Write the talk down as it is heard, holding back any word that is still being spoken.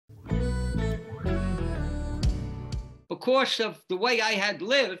because of the way I had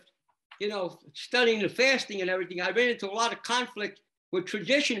lived, you know, studying the fasting and everything, I ran into a lot of conflict with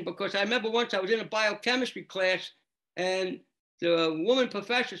tradition, because I remember once I was in a biochemistry class and the woman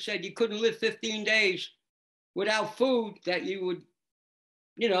professor said you couldn't live 15 days without food, that you would,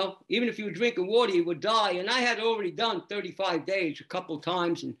 you know, even if you were drinking water, you would die. And I had already done 35 days a couple of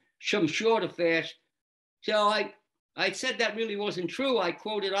times and some shorter fast. So I said that really wasn't true. I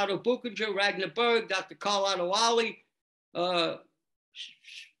quoted Otto Buchinger, Ragnar Berg, Dr. Karl Otto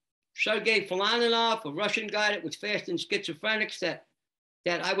Sergei Falaninov, a Russian guy that was fasting schizophrenics that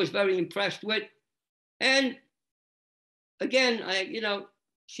I was very impressed with. And again,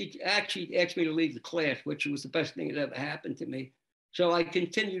 she actually asked me to leave the class, which was the best thing that ever happened to me. So I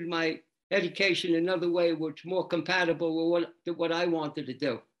continued my education another way, which was more compatible with what I wanted to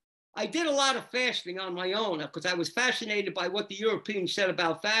do. I did a lot of fasting on my own because I was fascinated by what the Europeans said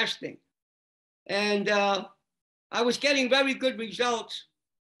about fasting. And I was getting very good results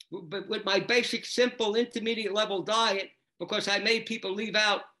with my basic, simple, intermediate level diet, because I made people leave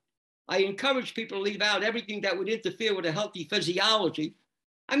out, I encouraged people to leave out everything that would interfere with a healthy physiology.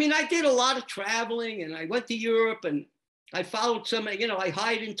 I mean, I did a lot of traveling, and I went to Europe, and I followed some, you know, I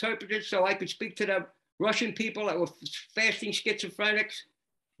hired interpreters so I could speak to the Russian people that were fasting schizophrenics,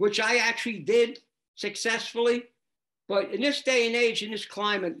 which I actually did successfully. But in this day and age, in this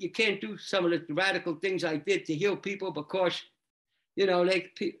climate, you can't do some of the radical things I did to heal people, because, you know,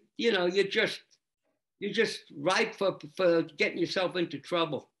 you're just ripe for getting yourself into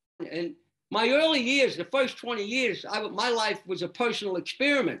trouble. And my early years, the first 20 years, my life was a personal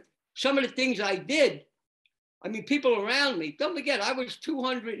experiment. Some of the things I did, I mean, people around me, don't forget, I was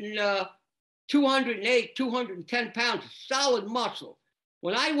 208, 210 pounds, solid muscle.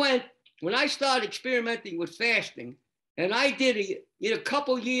 When I started experimenting with fasting, and I did a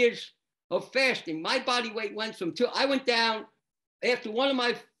couple years of fasting, my body weight went I went down after one of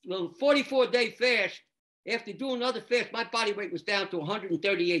my 44-day fast. After doing another fast, my body weight was down to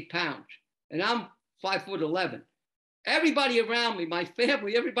 138 pounds, and I'm 5'11". Everybody around me, my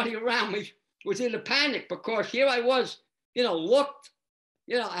family, everybody around me was in a panic, because here I was, you know, looked,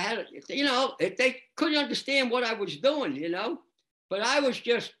 you know, I had, you know, they couldn't understand what I was doing, you know, but I was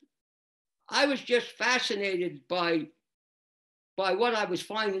just fascinated by what I was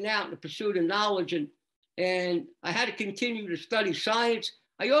finding out in the pursuit of knowledge, and I had to continue to study science.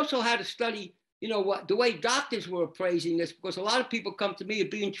 I also had to study, you know, what the way doctors were appraising this, because a lot of people come to me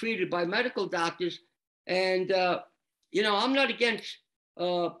being treated by medical doctors, and you know, I'm not against,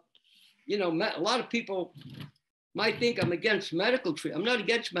 you know, a lot of people might think I'm against medical treatment. I'm not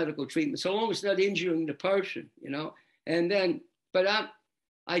against medical treatment, so long as it's not injuring the person, you know. And then, but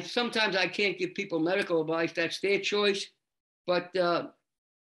sometimes I can't give people medical advice. That's their choice. But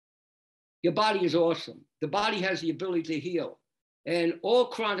your body is awesome. The body has the ability to heal. And all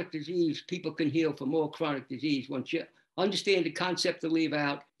chronic disease, people can heal from all chronic disease once you understand the concept to leave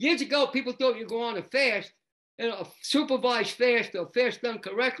out. Years ago, people thought you go on a fast, you know, a supervised fast or fast done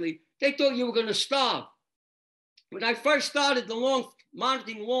correctly. They thought you were going to starve. When I first started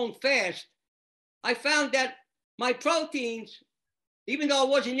monitoring long fast, I found that my proteins, even though I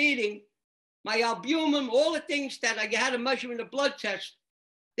wasn't eating, my albumin, all the things that I had to measure in the blood test,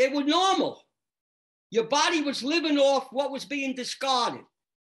 they were normal. Your body was living off what was being discarded.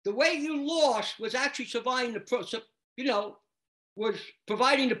 The weight you lost was actually surviving was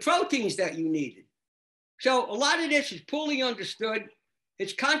providing the proteins that you needed. So a lot of this is poorly understood.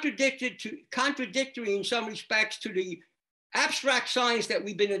 It's contradictory in some respects to the abstract science that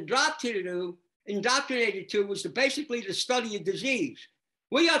we've been indoctrinated to, was basically the study of disease.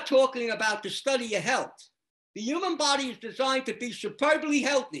 We are talking about the study of health. The human body is designed to be superbly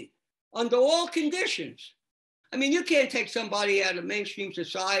healthy under all conditions. I mean, you can't take somebody out of mainstream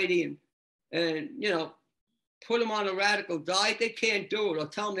society and you know, put them on a radical diet. They can't do it, or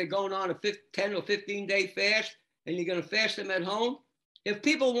tell them they're going on a 10 or 15-day fast and you're going to fast them at home. If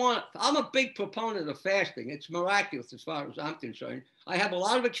people want, I'm a big proponent of fasting. It's miraculous as far as I'm concerned. I have a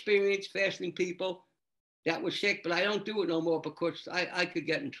lot of experience fasting people that were sick, but I don't do it no more because I could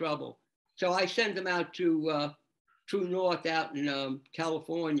get in trouble. So I send them out to True North out in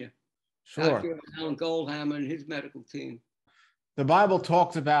California. Sure. Out here with Alan Goldhammer and his medical team. The Bible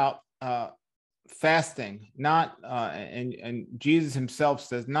talks about fasting, not and Jesus himself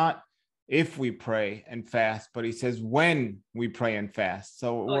says not if we pray and fast, but he says when we pray and fast.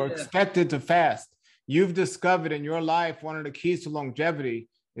 So we're expected to fast. You've discovered in your life one of the keys to longevity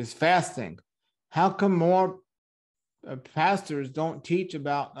is fasting. How come more pastors don't teach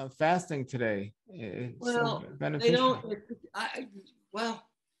about fasting today? It's well, so beneficial. Well,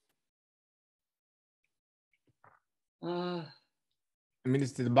 Uh, I mean,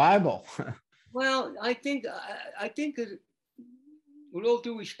 it's the Bible. well, I think with all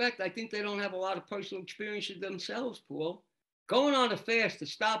due respect, I think they don't have a lot of personal experiences themselves, Paul. Going on a fast to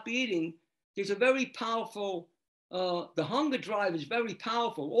stop eating, there's a very powerful, the hunger drive is very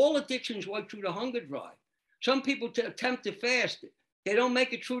powerful. All addictions work through the hunger drive. Some people attempt to fast. They don't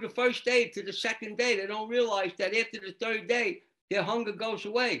make it through the first day to the second day. They don't realize that after the third day, their hunger goes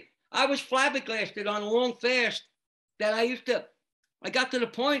away. I was flabbergasted on a long fast that I got to the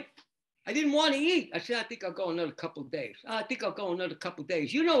point I didn't want to eat. I said, I think I'll go another couple of days. I think I'll go another couple of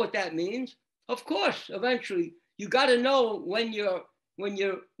days. You know what that means. Of course, eventually, you got to know when you're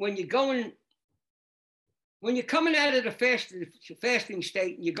going, when you're coming out of the fasting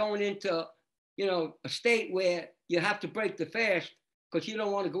state and you're going into, a state where you have to break the fast because you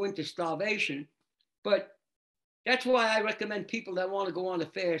don't want to go into starvation. But that's why I recommend people that want to go on a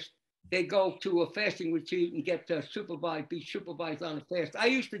fast, they go to a fasting retreat and get be supervised on a fast. I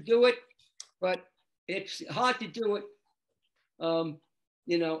used to do it, but it's hard to do it,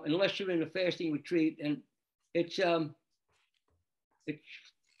 unless you're in a fasting retreat. And it's a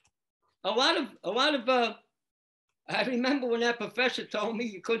lot of, I remember when that professor told me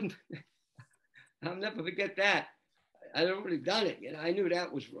you couldn't, I'll never forget that. I'd already done it. I knew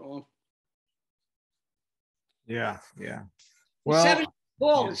that was wrong. Yeah.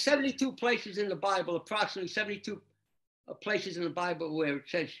 Well, there's 72 places in the Bible, approximately 72 places in the Bible where it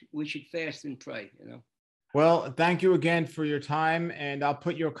says we should fast and pray, Well, thank you again for your time, and I'll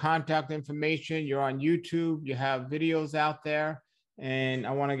put your contact information. You're on YouTube. You have videos out there, and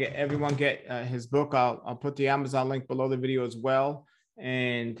I want to get everyone his book. I'll put the Amazon link below the video as well.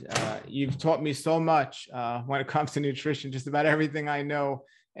 And you've taught me so much when it comes to nutrition, just about everything I know.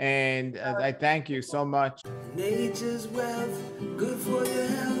 And I thank you so much. Nature's wealth, good for your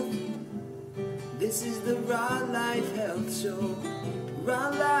health. This is the Raw Life Health Show. Raw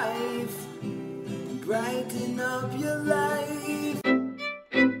Life, brighten up your life.